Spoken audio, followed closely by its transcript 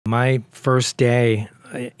My first day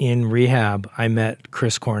in rehab, I met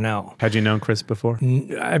Chris Cornell. Had you known Chris before?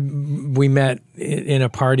 We met in a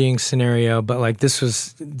partying scenario, but like this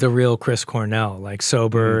was the real Chris Cornell, like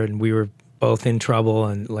sober, and we were both in trouble,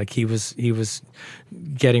 and like he was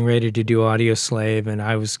getting ready to do Audio Slave, and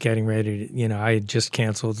I was getting ready to, I had just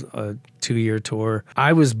canceled a 2-year tour.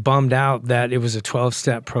 I was bummed out that it was a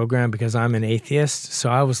 12-step program because I'm an atheist, so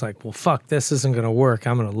I was like, well, fuck, this isn't going to work.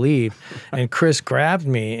 I'm going to leave. And Chris grabbed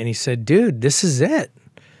me and he said, dude, this is it.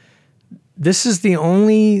 This is the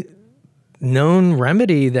only known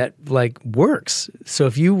remedy that like works. So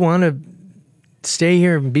if you want to stay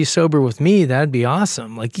here and be sober with me, that'd be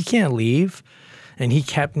awesome. Like, you can't leave. And he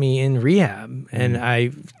kept me in rehab. And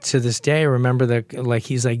I, to this day, remember that, like,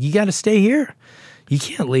 he's like, you got to stay here. You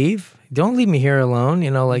can't leave. Don't leave me here alone.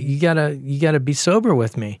 Like, you gotta be sober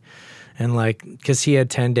with me. And like, cause he had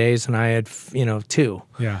 10 days and I had, 2.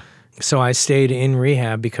 Yeah. So I stayed in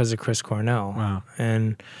rehab because of Chris Cornell. Wow.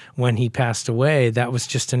 And when he passed away, that was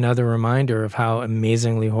just another reminder of how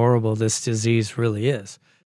amazingly horrible this disease really is.